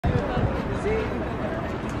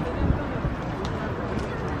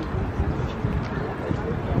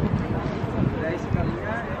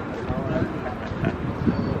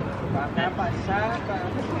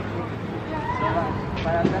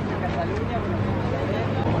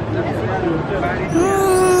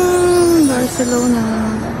Barcelona.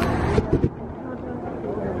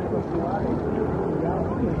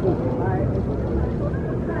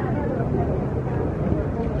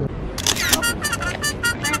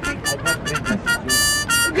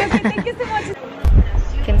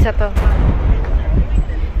 Kinsa to?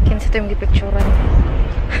 Kinsa to yung gipicturan?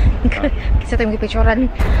 Kinsa to yung gipicturan?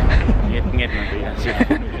 Ngit-ngit na to yan siya.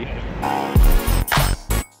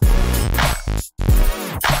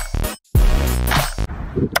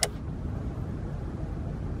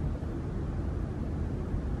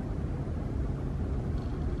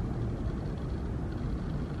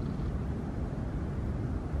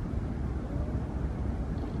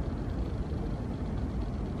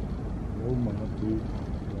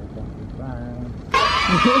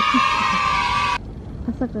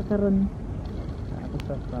 Asa ka karon? Ako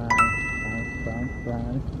sa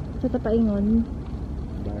France. Sa tapaingon?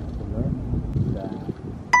 Barcelona.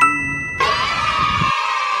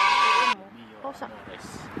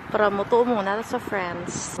 Para mo to muna sa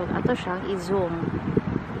France. Ato siyang i-zoom.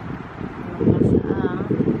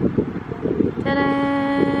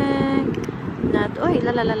 Tadang! Oy,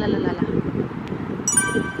 lalalala.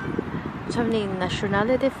 Sabi ni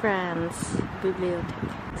Nationale de France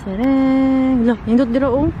Bibliothèque. Sarang! Lah, hindot dira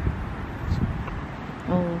oh.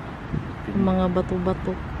 Oh. Yung mga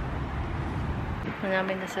bato-bato.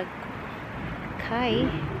 Namin nasag kay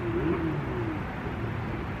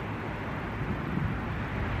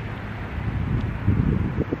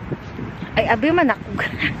ay abi man ako.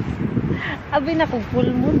 Abi na ko full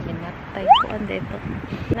moon minatay ko ande ito.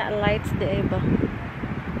 Na lights de ba.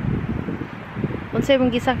 Unsay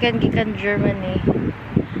mong gisakyan gikan Germany.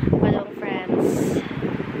 Walong France.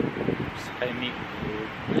 Skymic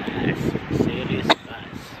series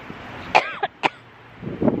bus.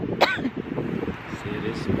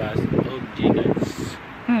 Series bus og gigas.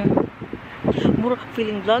 Muro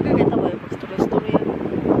feeling vlogger kita ba yung story.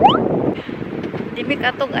 Dibik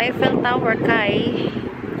atong Eiffel Tower kay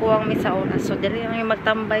kuwang mi sa oras. So diri ang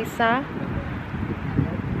magtambay sa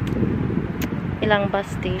ilang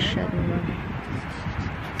bus station.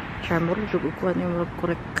 Charmor jud ko ano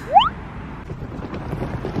correct.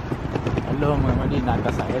 Hello, mga mali naka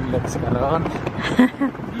sa LX karon.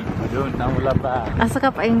 Doon na wala pa. Asa ka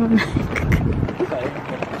pa ingon? Sa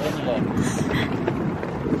LX.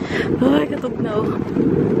 Ay, katugnaw.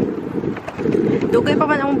 Dugay pa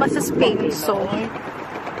man ang bus sa Spain, so.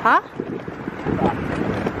 Ha?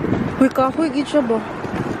 Uy, kahoy, gid siya ba?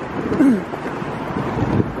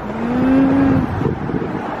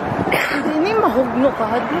 Hindi ni mahugno ka,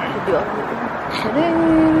 hadi. Hindi ako. Saring.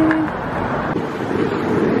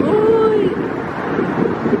 Uy!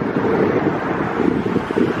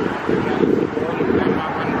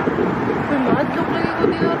 Uy, maadlok lagi ko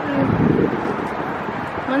dito.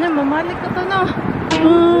 Mana, mamalik ka to na.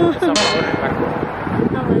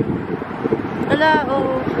 Naman. Ala,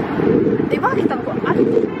 oh. Diba kita ko? Ay!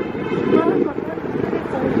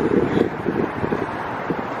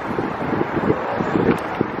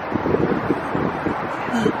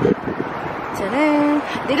 Tadang!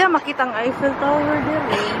 Di lang makita ang Eiffel Tower din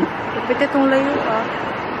eh. Kapit itong layo ah.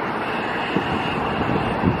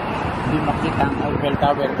 Hindi makita ang Eiffel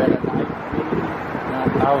Tower pero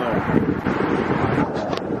ang tower.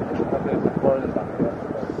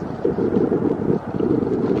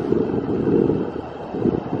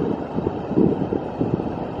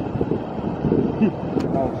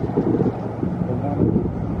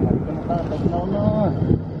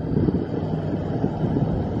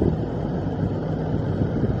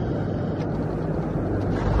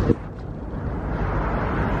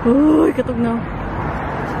 Uy, katugnaw.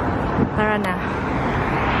 Tara na.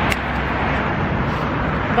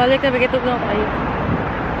 Balik na, katugnaw kayo.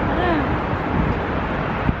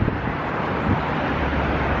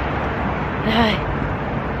 Ay.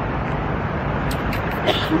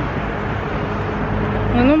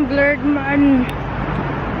 Anong blurred man?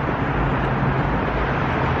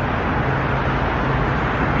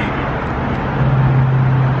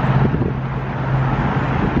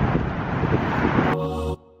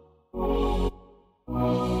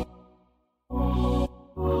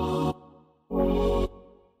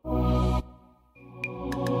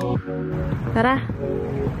 Tara.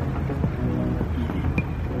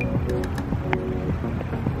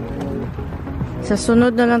 Sa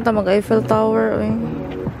sunod na lang ta mag-Eiffel Tower.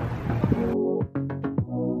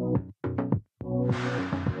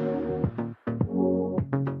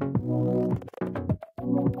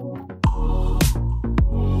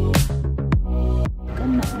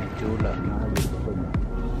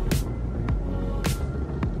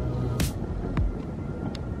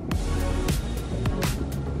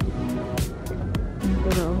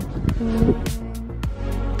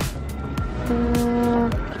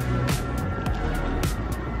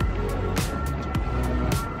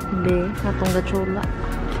 Be, natong gachula.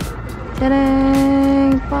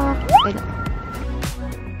 Tarang! Pak! Ay, na.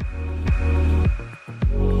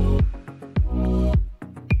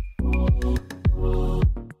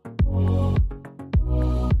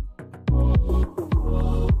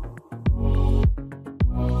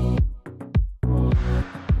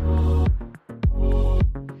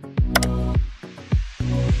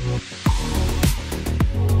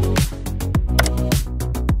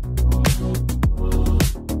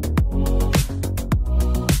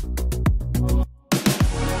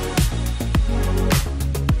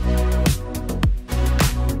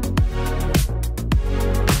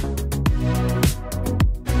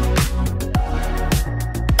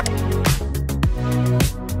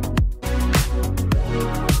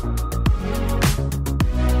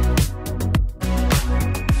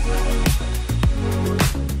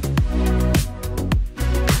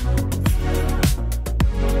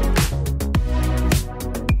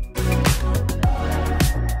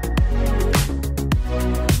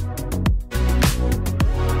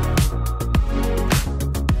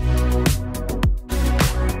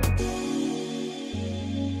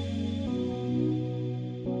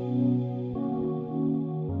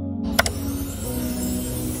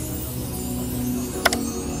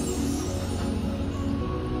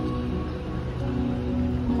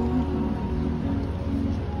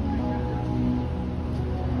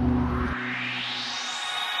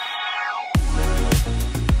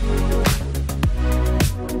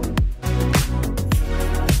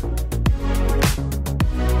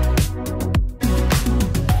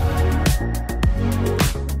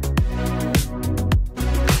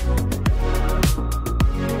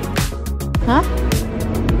 Hah?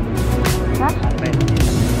 Hah?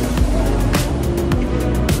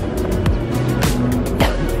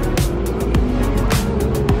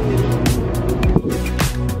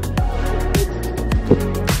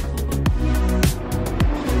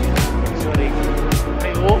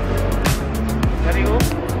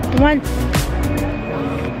 Come on.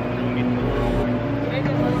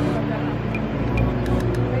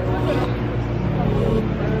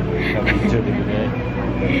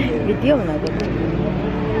 Video na to.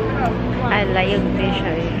 Ay, layag din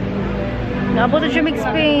siya eh. Naabot na siya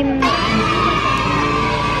mag-Spain.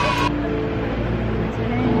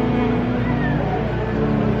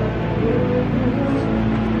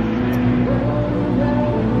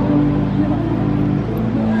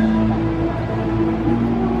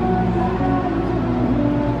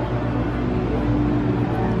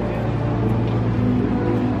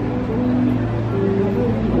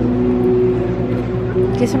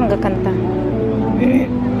 Kasi magkakanta.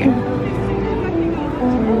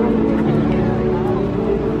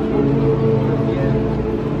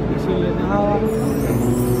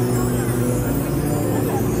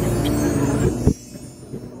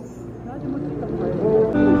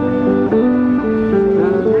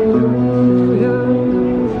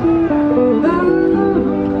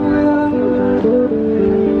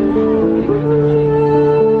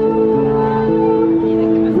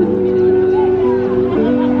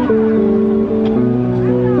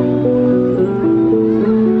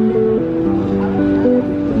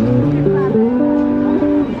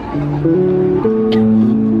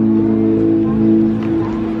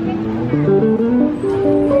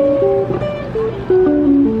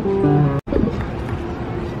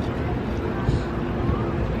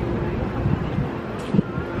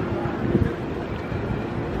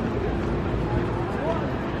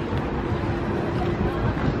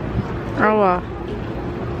 Awa.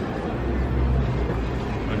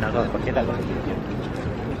 Pakita ko sa video.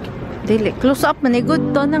 Dili. Close up man.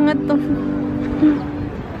 Good to na nga to.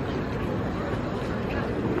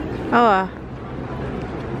 Awa.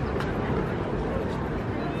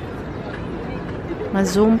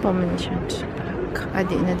 Ma-zoom pa man siya.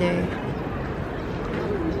 Adi na day.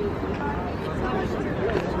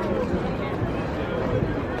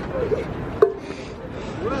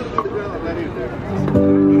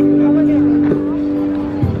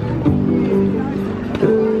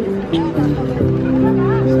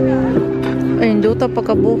 Ay, hindi ito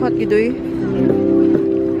pagkabuhat gitu eh.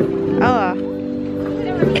 Awa.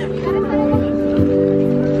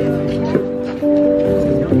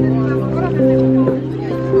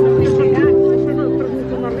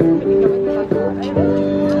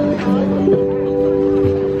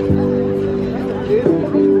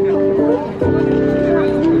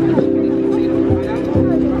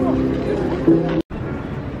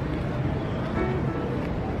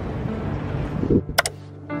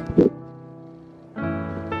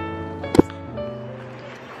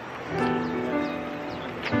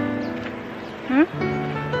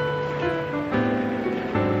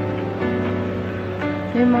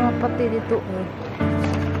 pati dito. Oh.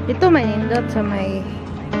 Dito may nindot sa may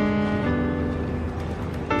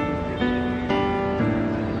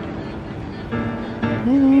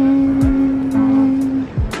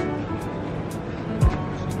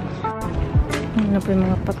ano pa yung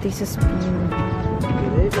mga pati sa spoon.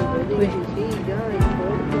 Wait.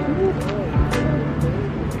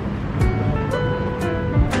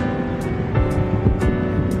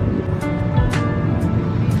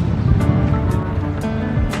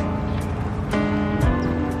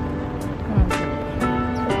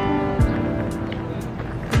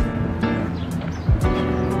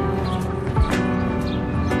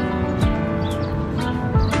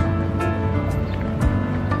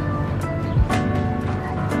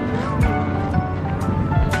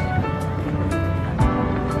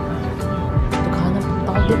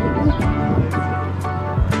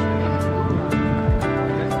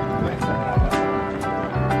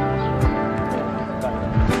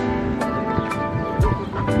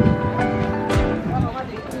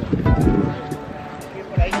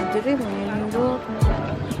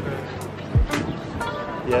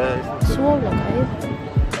 Yes. Swole lang kayo.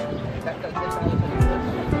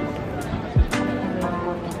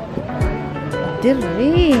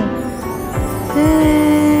 Diri.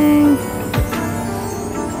 Dang.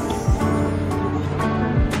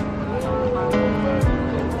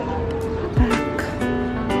 Back.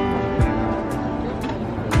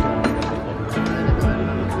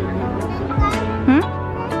 Hmm?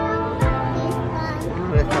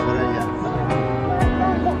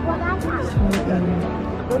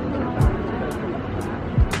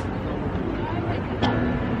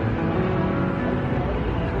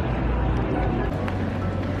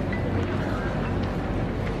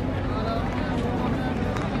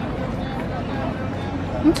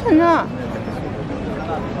 Ano na?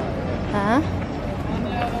 Ha?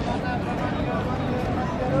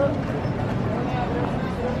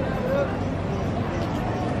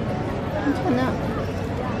 Ano na?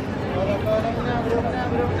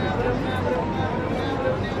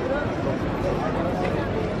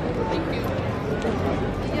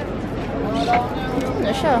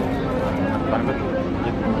 Ano siya?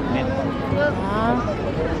 Ah.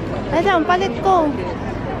 Ay, ang palit ko.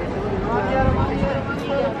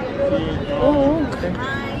 Oo.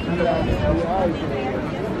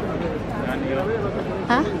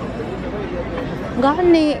 Ha?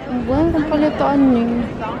 Gani. Buwan kong palitaan ni.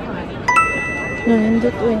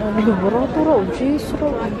 Nandito ay nalibarato raw. Jeez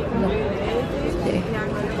raw. Hindi.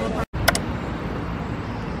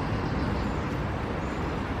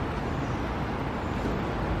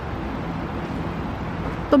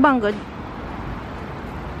 Ito banggad.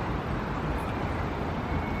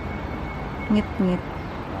 Ngit-ngit.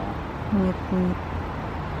 Ngit-ngit.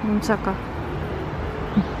 Unsa ka?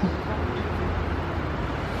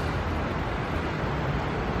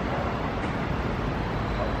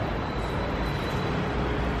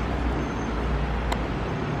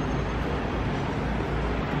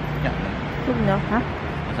 Tugnaw, ha?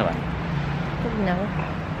 Asa ba? Tugnaw.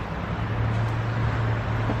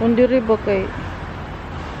 Kung diri ba kay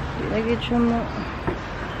lagi siya mo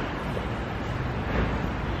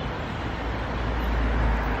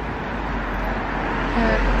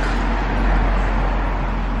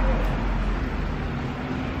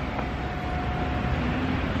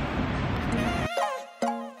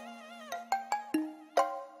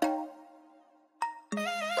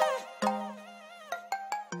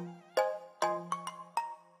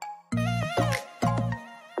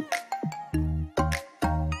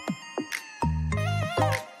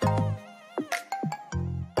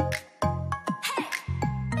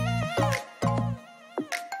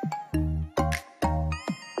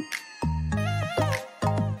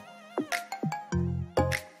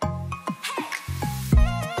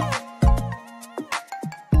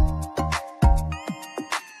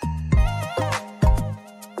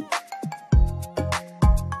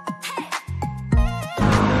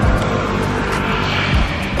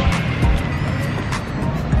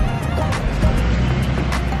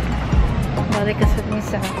balik ka sa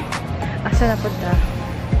misa. Asa na po ta?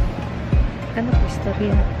 Ano po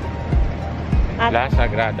istorya? La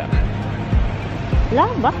Sagrada. La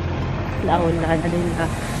ba? Laon na nila.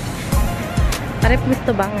 Arep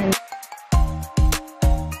misto bangan.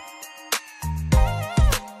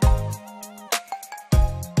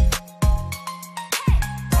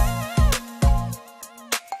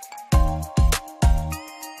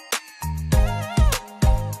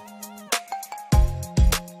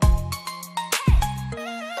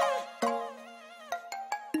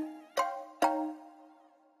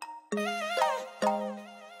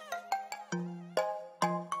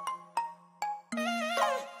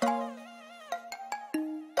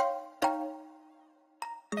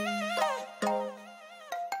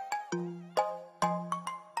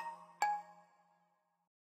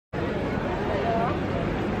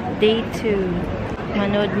 Day 2.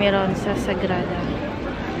 Manood meron sa Sagrada.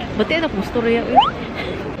 Buti na kung storya.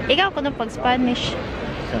 Ikaw ko na pag Spanish.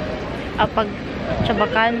 Pag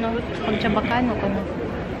Chabacano. Pag Chabacano ko na.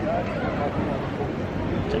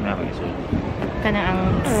 Sabi ako isul. Kana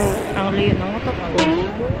ang luyo ng utok ko.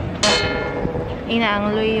 Ina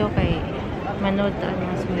ang luyo kay manood ang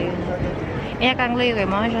mas luyo na. Ina kang luyo kay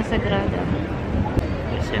mga siya Sagrada.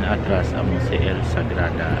 Sin atras amo si El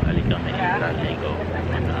Sagrada alikame entrar ligo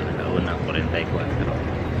na alauna 44.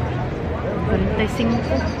 45.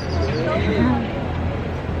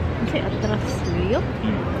 Kasi atras luyo.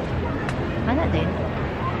 Ano din?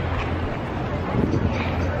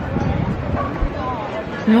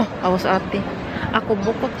 No, awas ate. Ako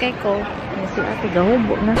bukod kay ko. Si ate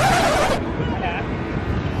gahubo na.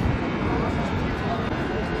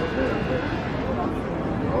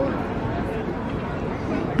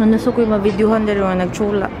 Nanuso ko yung mabidyuhan dahil mga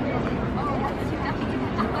nagtsula.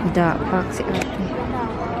 Da, pak si ate.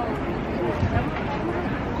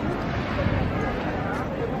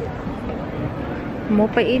 Mo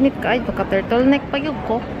pa init ka ay maka-turtleneck pa yun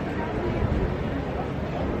ko.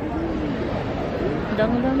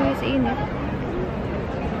 Dang-dang na sa init.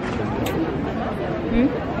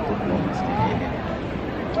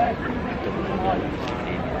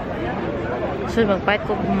 So magpahit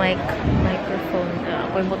ko microphone.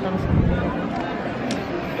 Ako yung butang sa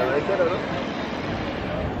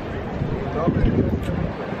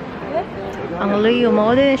ang luyo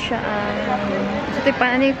mo din siya. So ito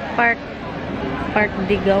pa ano yung Park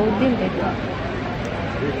Digaw din ito.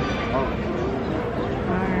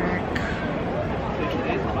 Park.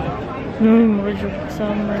 Mga joke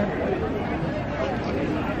summer.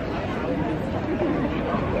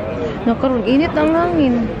 Nakaroon, init ang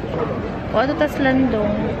hangin. O ato tas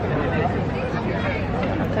landong.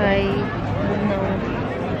 Kay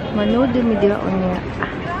manood din mi dilaon nga.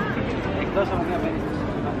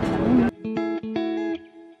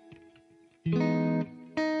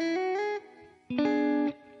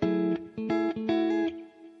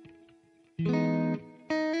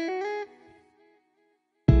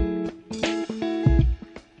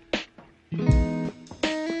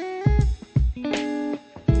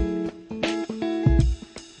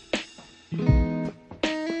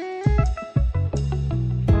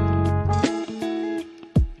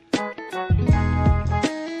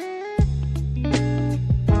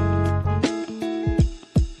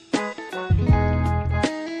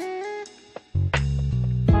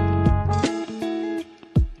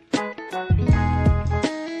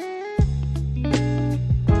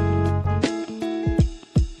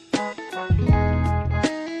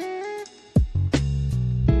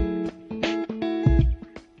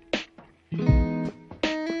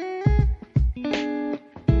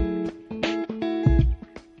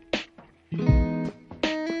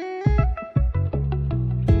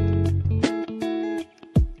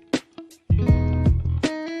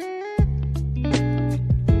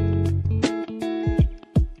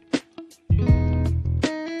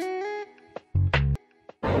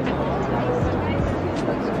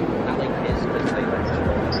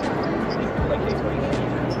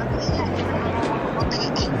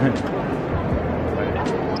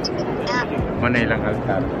 Mana ilang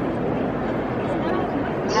altar?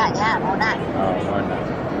 Ya, muna. Oh, mana?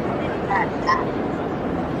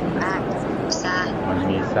 Isa.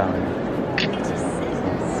 Manisa.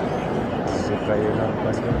 Kasi kayo lang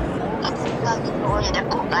pa doon. Lagi po yan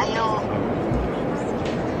ako kayo.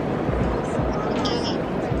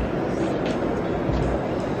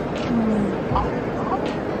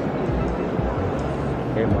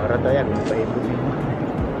 Eh, mara tayo yan. Paibugin mo.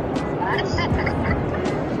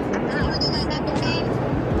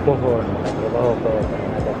 Pohon, nagtrabaho ko.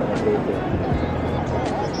 Ada pa nag-date.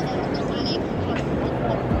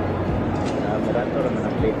 Berato naman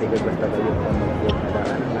ang date ko basta kayo kung mag-date na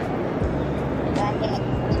daan.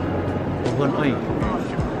 Pohon, oy.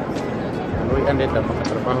 Uy, ang dito,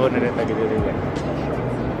 makatrabaho na rin tayo dito yan.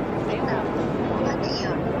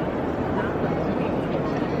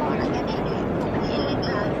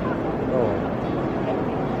 Oo.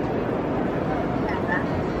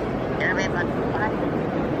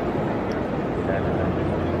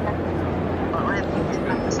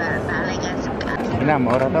 Ina,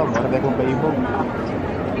 maura to, maura tayo kong paibog.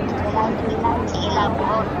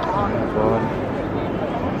 Pohon.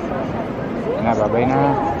 Na, babay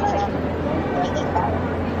na.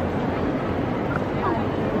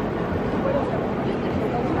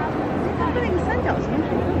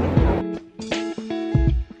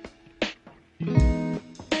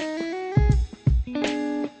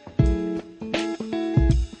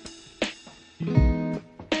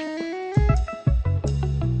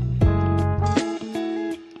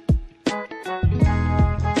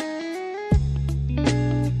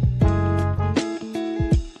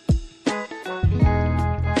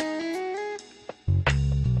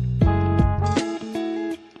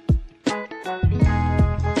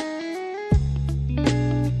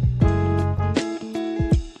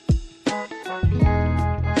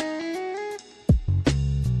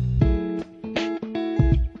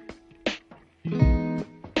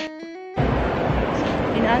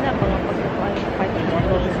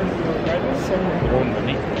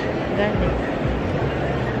 galit.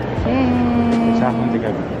 Sa akong tiga.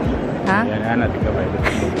 Ha? Yan ana tiga ba.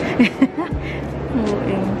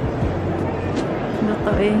 Oo.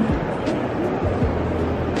 Luto eh.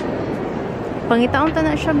 Pangitaon ta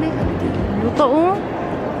na siya be. Luto oh.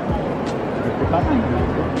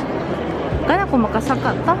 Kana ko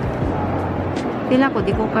makasaka ta. Pila ko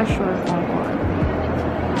di ko ka sure kung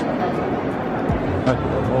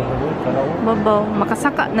babaw,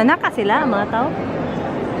 makasaka. Nanaka sila mga tao?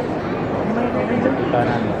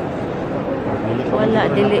 Wala,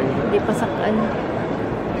 di pasakaan.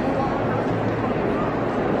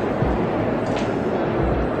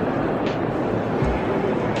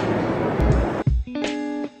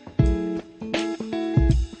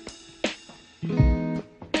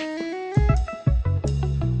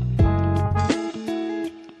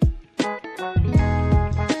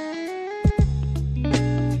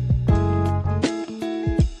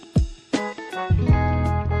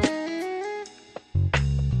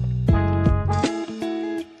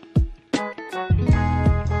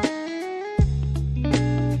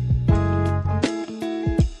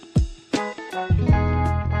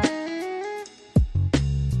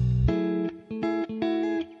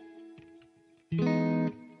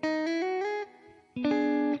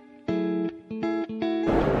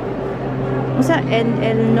 Sa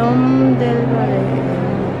El Nom del Valle.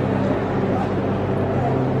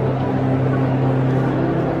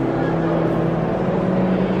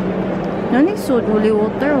 Nani sud holy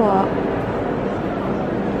water wa?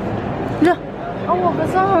 Lah, awa ka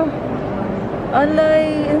sa.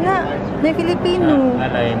 Alay, na Filipino.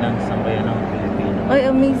 Alay ng sambayan ng Pilipino. Ay,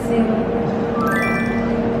 amazing.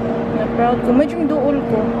 Na proud ko. Medyo yung duol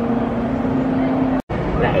ko.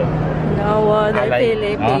 Alay. Nawa na Alay.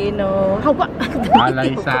 Filipino. Hawa!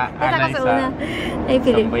 Alay sa Ay,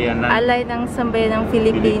 sambayanan. Alay ng sambayan ng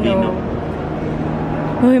Filipino.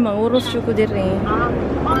 Uy, manguros siya ko din eh.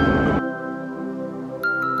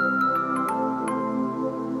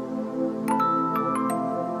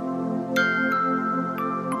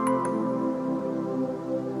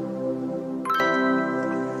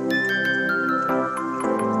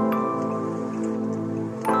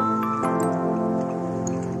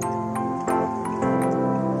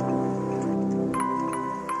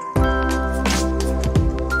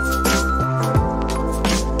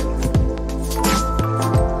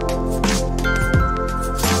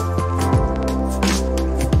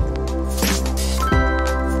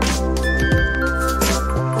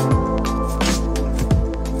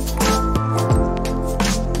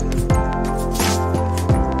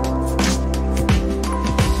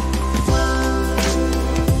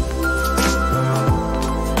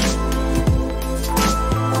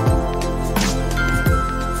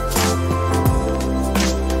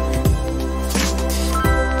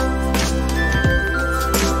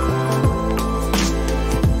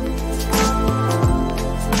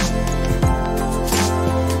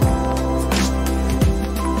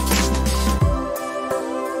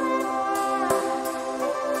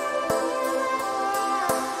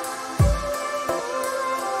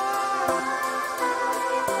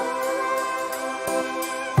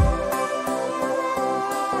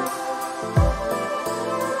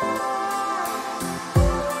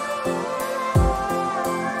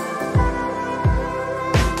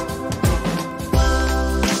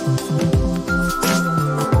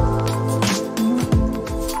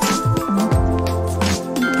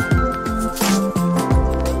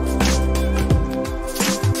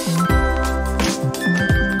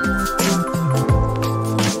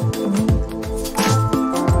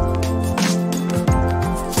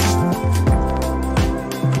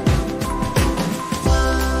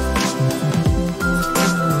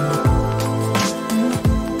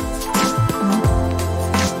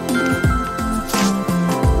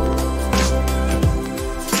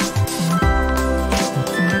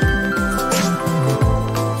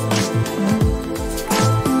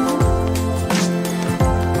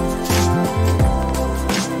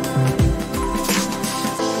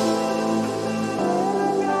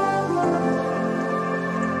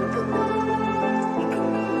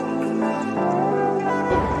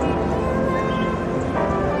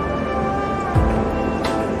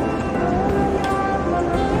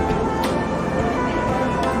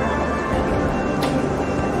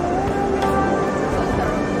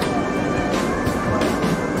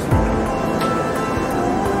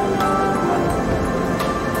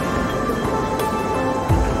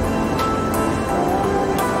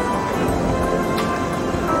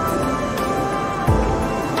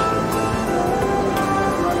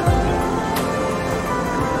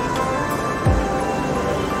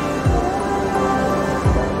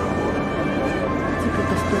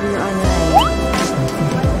 online.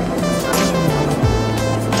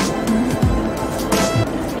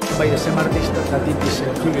 By the same artist that did this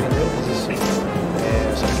figure there, this is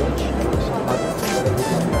St. George.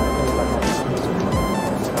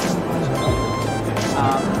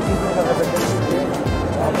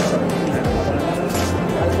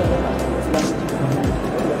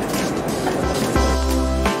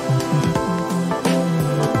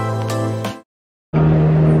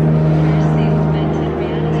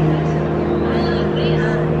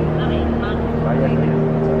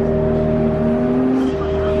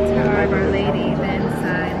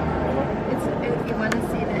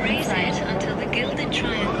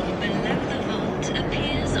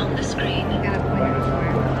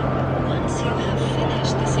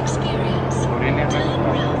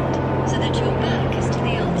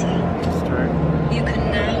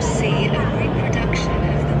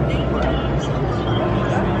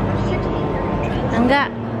 Enggak.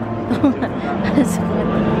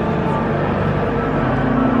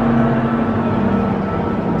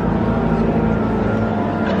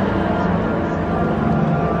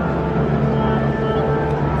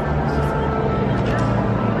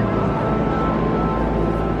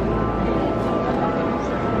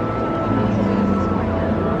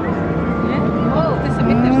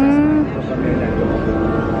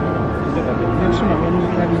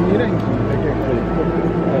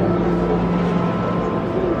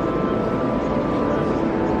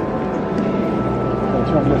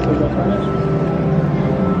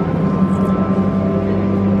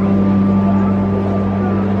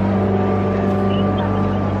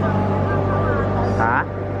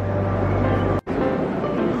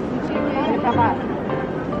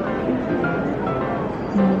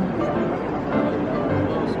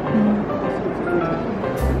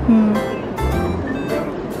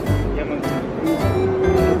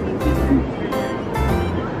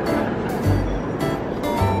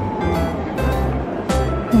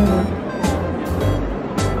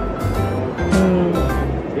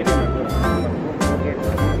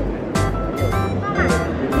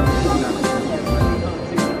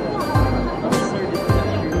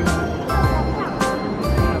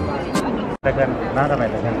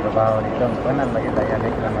 Dengan trabaho nito, kanan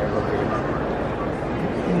magitayanik na may problema.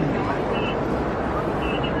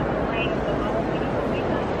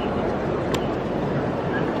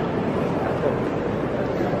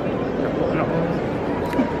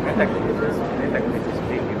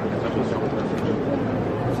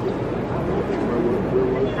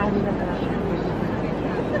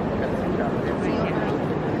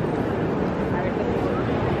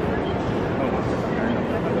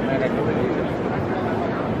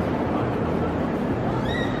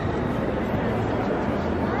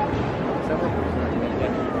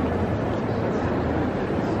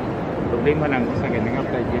 Problema lang sa ganang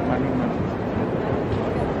apply di man man.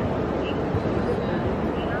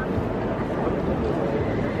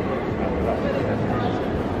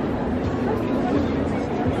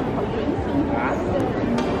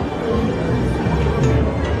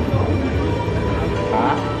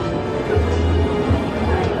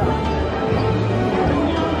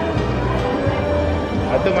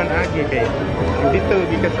 Ato man agi kay dito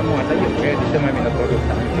di ka semua tayo kaya dito man minatulog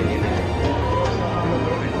sa akin.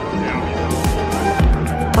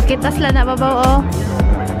 Pakitas lang na babaw oh.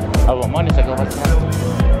 Awa mo ni sa gawas na.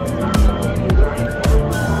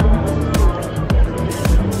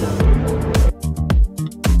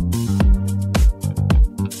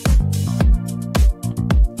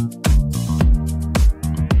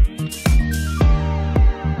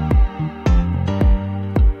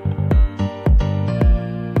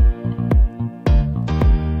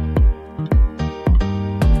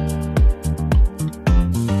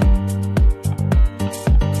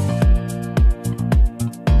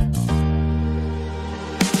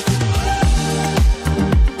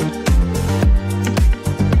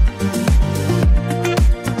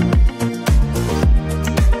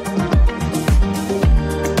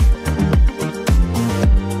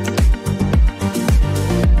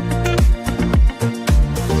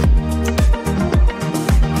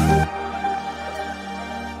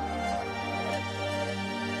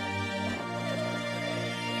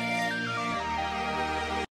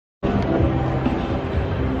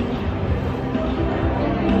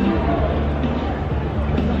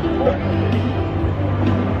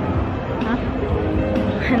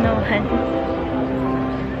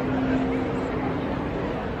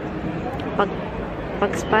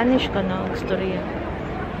 Pag Spanish ko na istorya.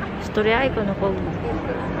 Istorya ay ko na kung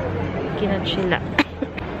kinatsila.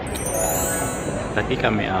 Aquí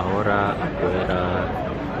kami ahora afuera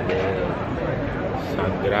de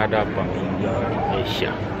Sagrada Familia Asia.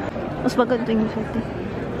 Mas maganda yung suti.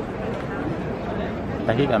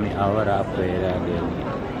 Aquí kami ahora afuera de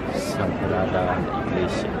Sagrada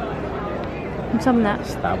Iglesia. Saan na?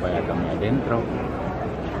 Estaba ya kami adentro.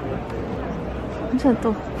 Saan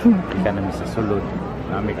to? Ika namin sa sulod.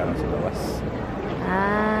 Nami karon sa gawas.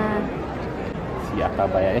 Ah. Si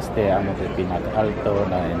Acabaya este amo el pinaka-alto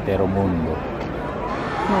na entero mundo.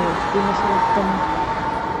 No, pinasulat ka mo.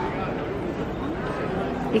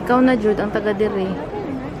 Ikaw na, Jude, ang taga-diri.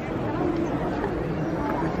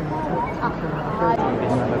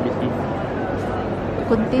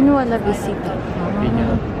 Continua la visita.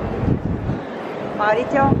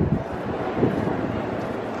 Mauricio.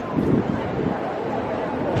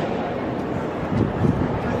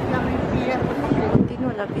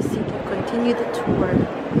 Continua la visita. Continue the tour.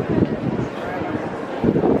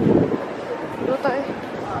 Luto eh.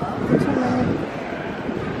 Saan na niya?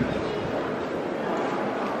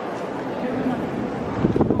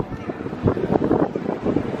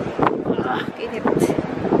 Kinit.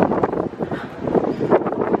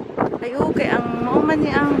 Ay, okay. Ang mauman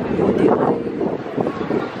niya ang beauty oil.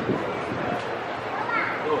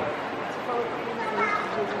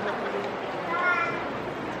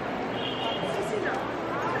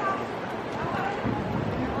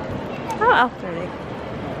 After it.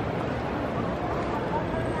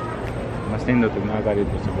 Mas nindot yung mga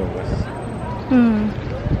dito sa gawas.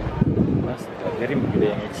 Mas dari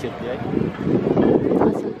maganda yung exit ya.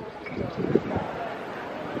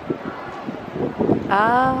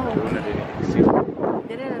 Ah, Una din yung exit.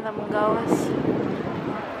 dire na namang gawas.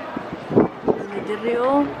 Dire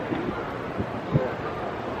oh.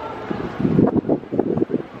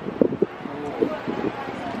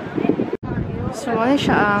 So, ano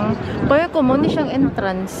siya ang... Kaya ko muna siyang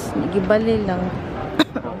entrance. Nagibali lang.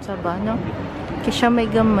 Sa ba, no? Kasi siya may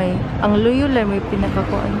gamay. Ang luyo lang may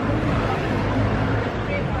pinakakuan.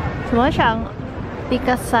 So, ano siya ang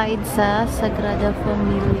pika side sa Sagrada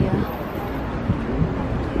Familia.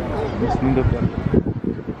 Mas nindot yan.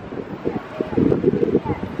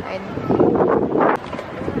 Ayun.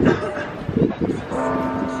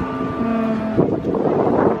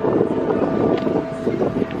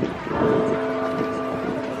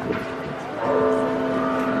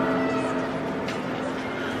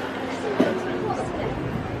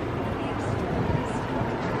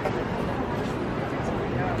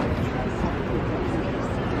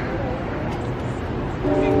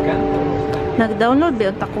 Nag-download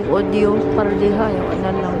ba yung takong audio para diha yung ano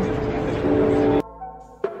lang.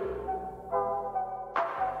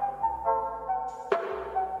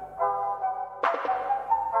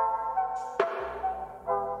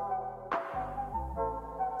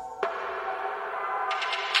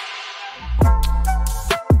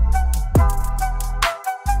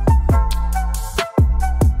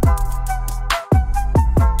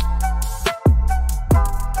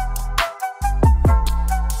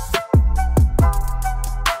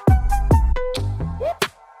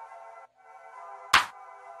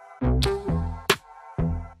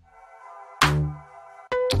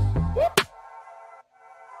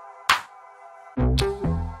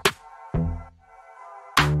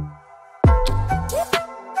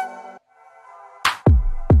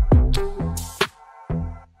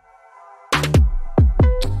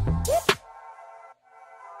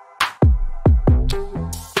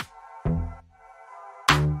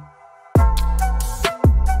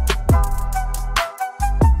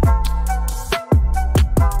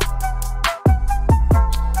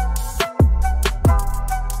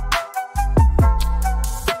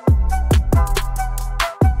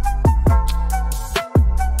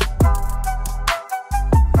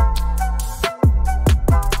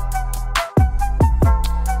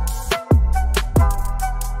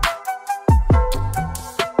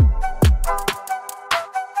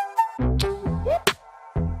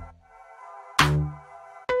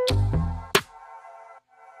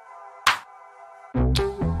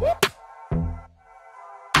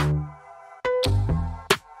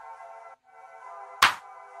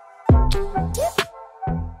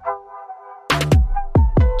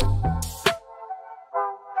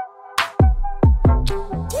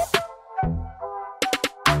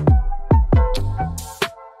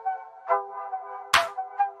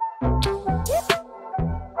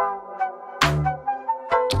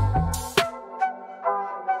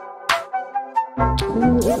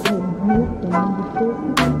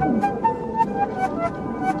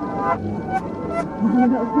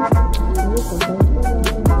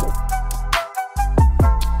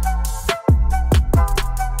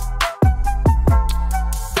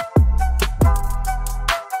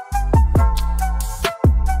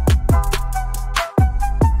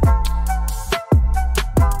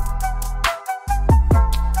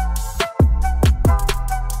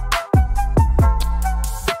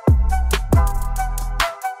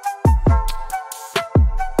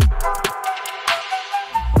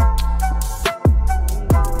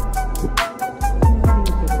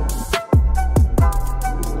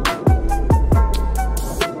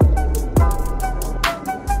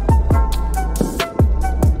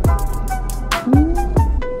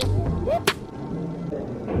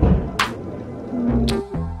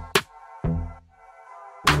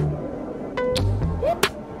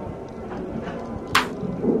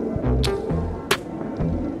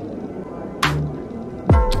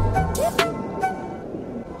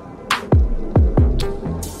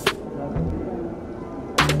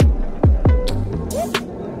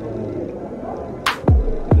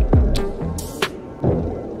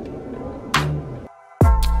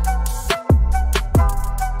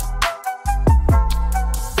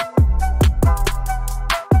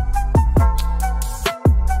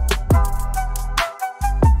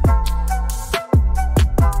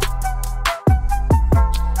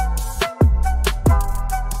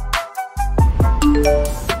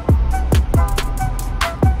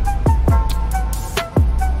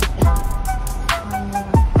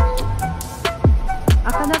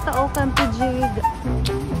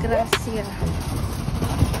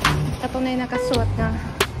 nakasuot nga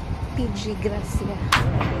PG Gracia.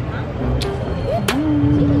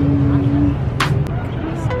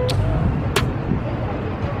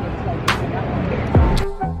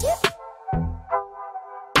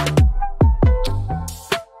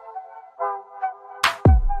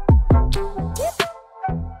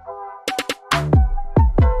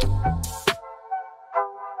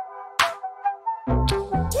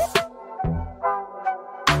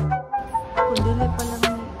 Kundili pa lang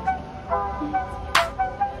ni.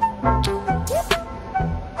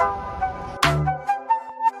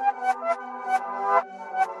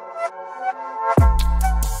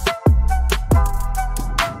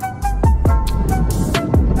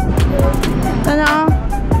 Ano?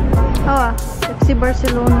 Oh, FC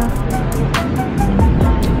Barcelona.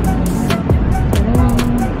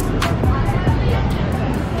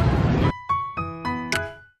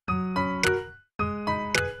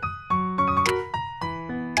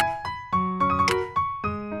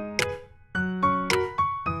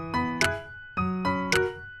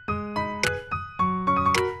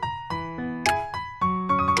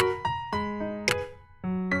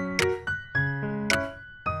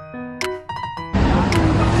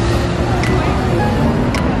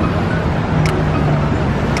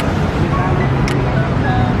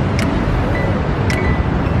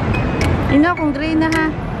 Ino, kung gray na ha.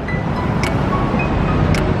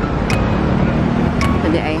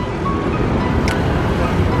 Pwede ay.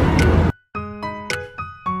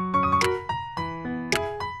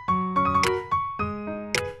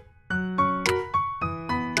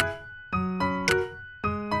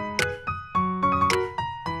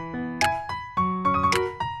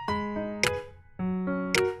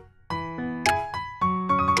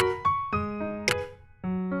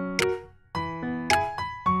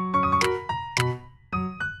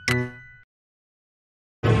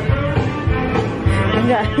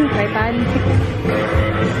 Enggak, Titanic.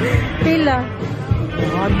 Pila.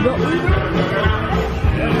 Ada.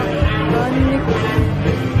 Titanic.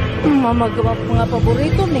 Mama gawa ko nga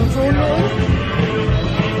paborito ning solo eh.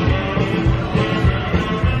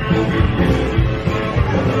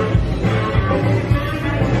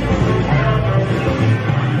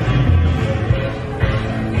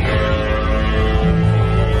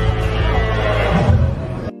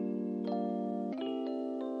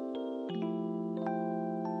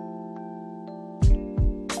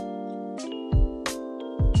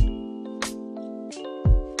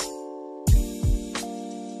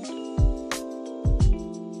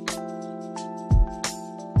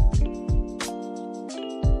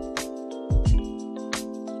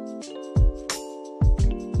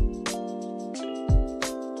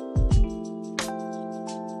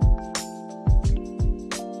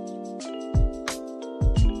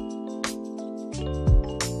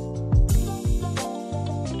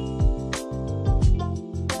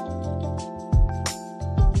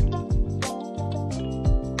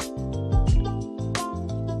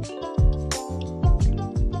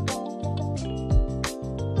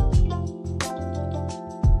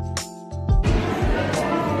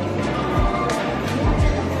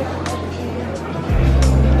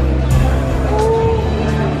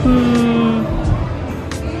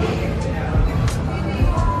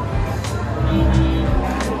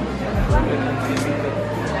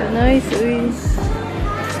 Nice, uy.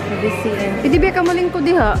 Pwede ba ka maling ko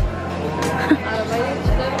diha?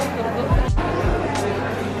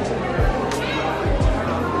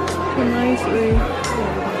 Nice, uy.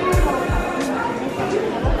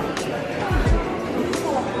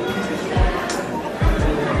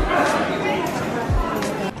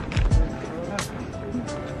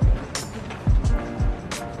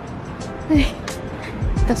 Ay,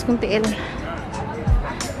 tas kong tiil.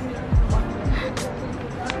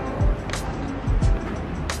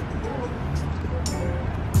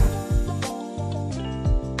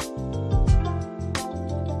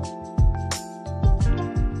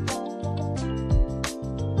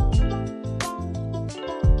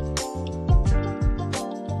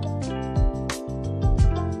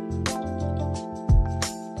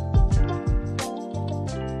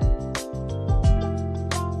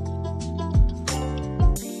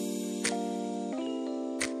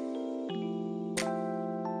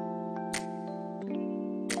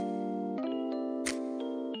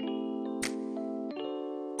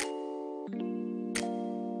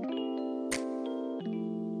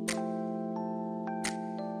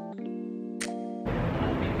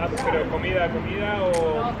 Pero comida o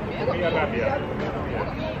comida rápida.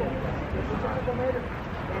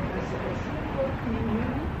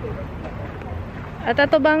 At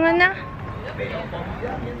tatubangan na?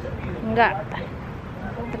 Enggak.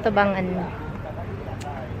 Tatubangan.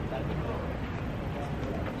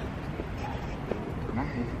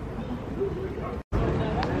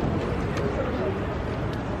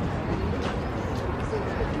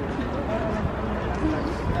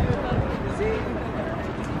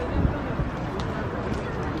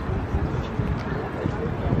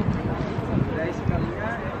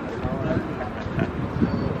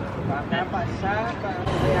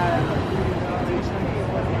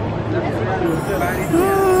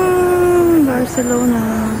 Barcelona.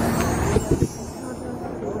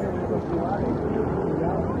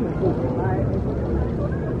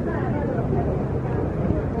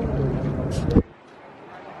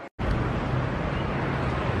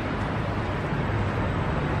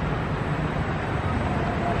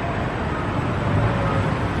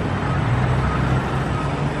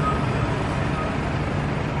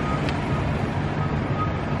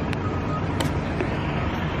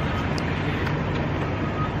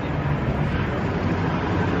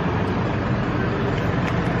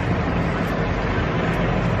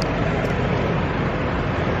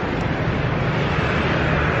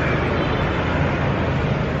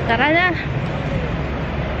 Tara na!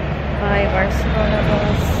 Bye, Barcelona,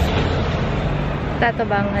 boss.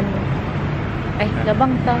 Tatabangan. Ay,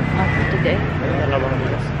 labang ta. Ah, ito din. Labang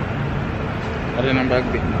bilas. Ano ng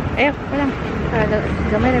bagbi? Eh, wala.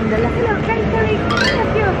 Gamay rin dala. Hello, guys, sorry. Can I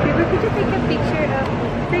have your favor? Could you take a picture of...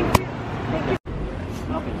 Thank you. Thank you.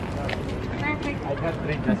 Perfect. I got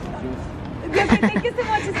drink as juice. Okay, thank you so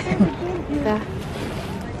much. It's perfect. Ita.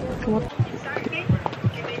 Kumot.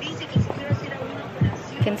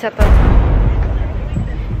 Kinsa to?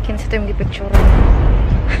 Kinsa to yung gipicturan?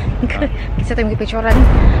 Kinsa to yung gipicturan?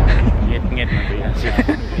 Ngit-ngit na to yan siya.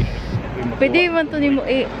 Pwede man to nimo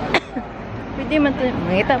eh. Pwede man to.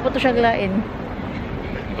 Mangita po to siya glain.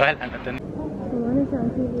 Bahala na to. So, ano siya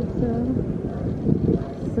ang silid sa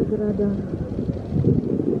Sagrada?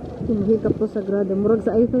 Hihikap po Sagrada. Murag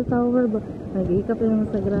sa Eiffel Tower ba? Naghihikap yung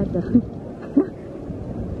Sagrada.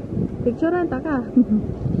 Picturean ta ka.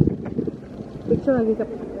 Picture lagi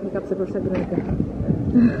hikap sa Sagrada.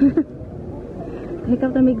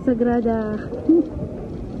 Hikap tamig Sagrada.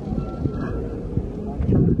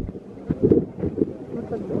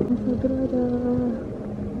 Sagrada.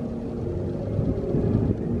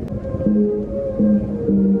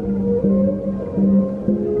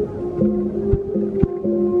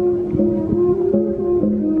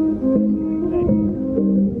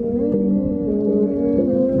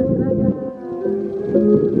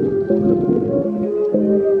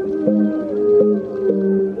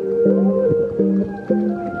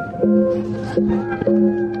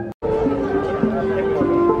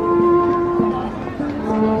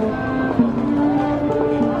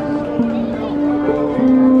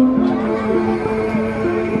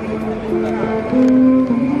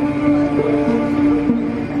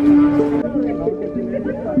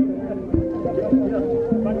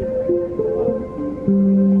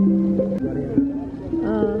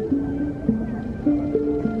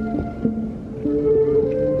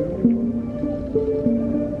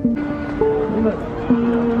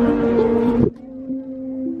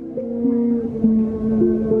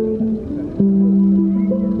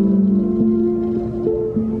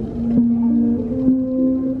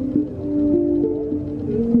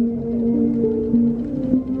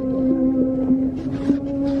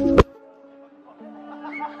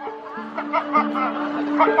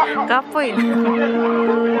 Kapoy.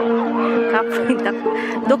 Kapoy.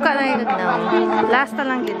 Duka na yun na. Last na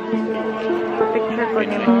lang yun. Picture ko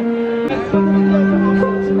ni mo.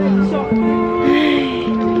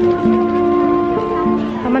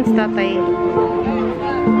 Haman si tatay.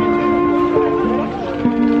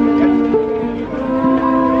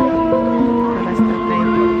 Para si tatay.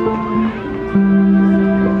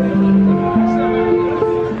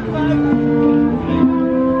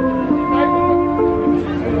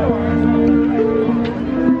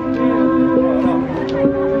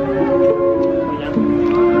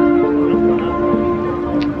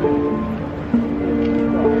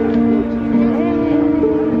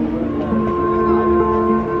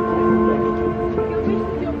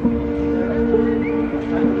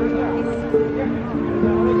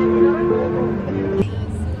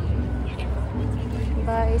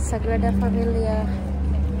 Bye, Sagrada Familia.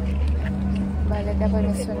 Balik ako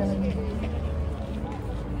na sunod.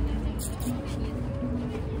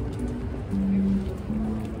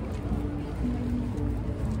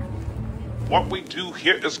 What we do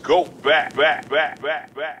here is go back.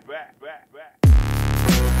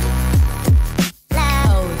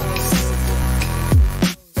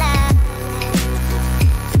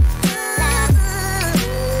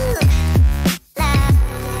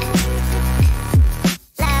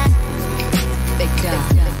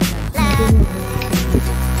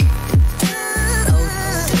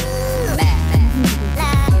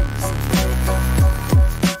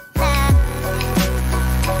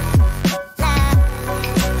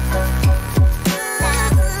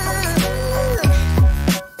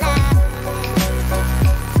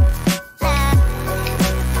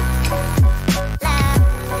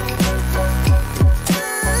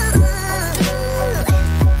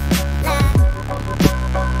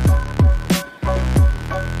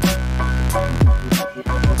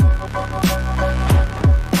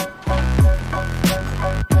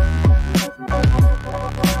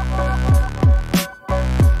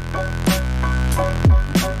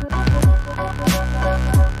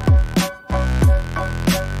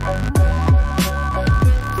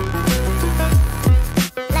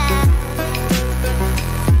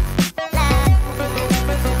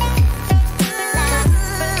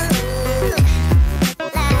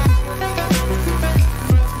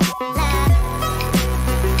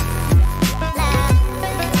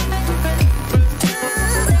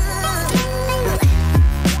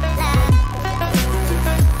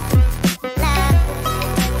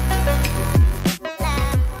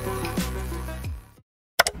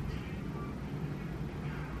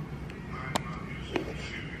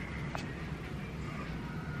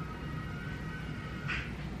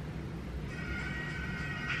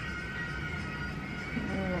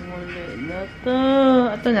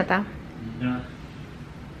 Ato na ta.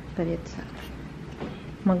 Palit sa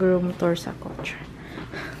mag-room tour sa coach.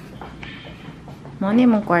 Mo ni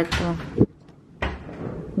mong kwarto.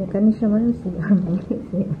 Ni kani siya man siya.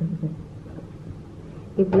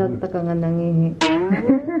 I-vlog ta ka nga nangihi.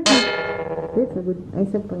 Wait, good. Ay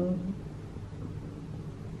sa pang.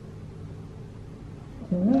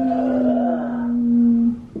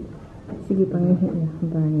 Sige, pangihi na.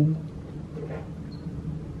 Bye.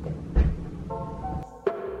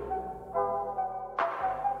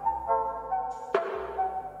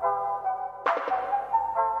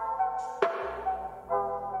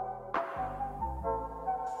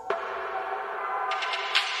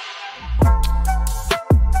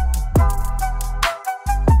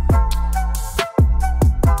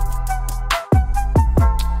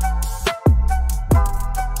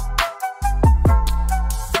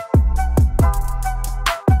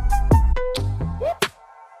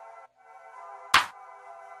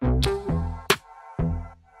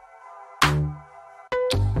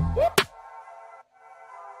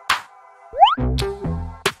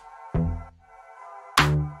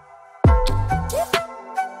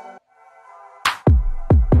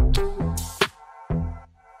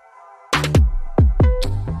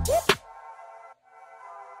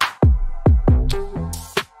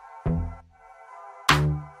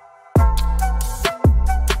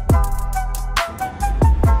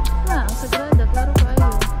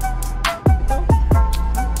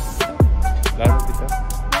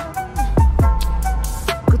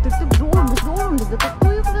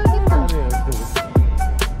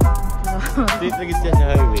 Dito lagi siya sa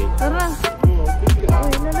highway. Tara.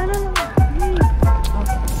 Uy, lalala.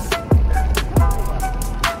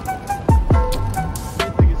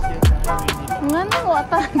 Nga nang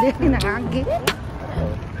wata. Hindi nakagi.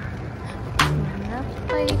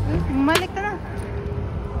 Napay. Malik ka na.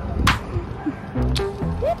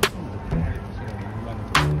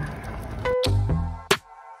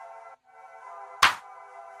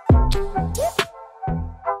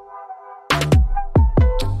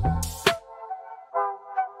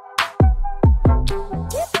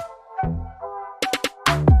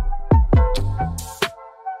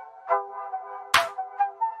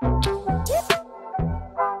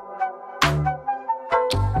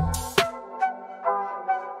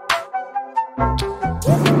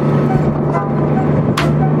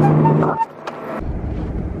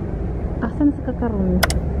 Asan sa kakaroon?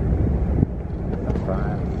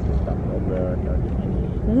 Stopover.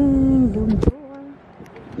 Bonjour.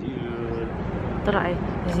 Tara ay.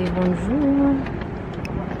 Si bonjour.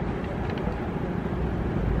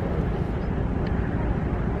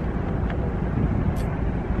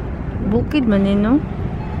 Bukid man eh, no?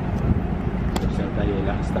 Social kayo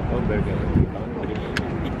lang stopover kayo.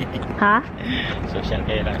 Ha? Social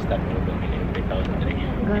kayo lang stopover kayo.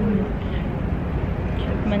 Ganun.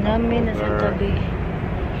 Manami na sa tabi.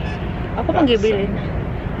 Ako pang gibili.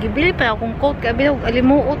 Gibili pa akong coat. Kaya bilog,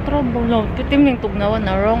 alimuot ro. Kitim ning tugnawan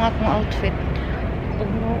na wrong akong outfit.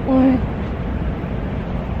 Uy.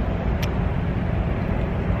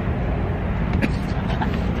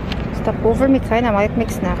 Stopover me kain na. Might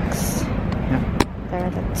make snacks. Tara,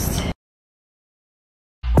 that's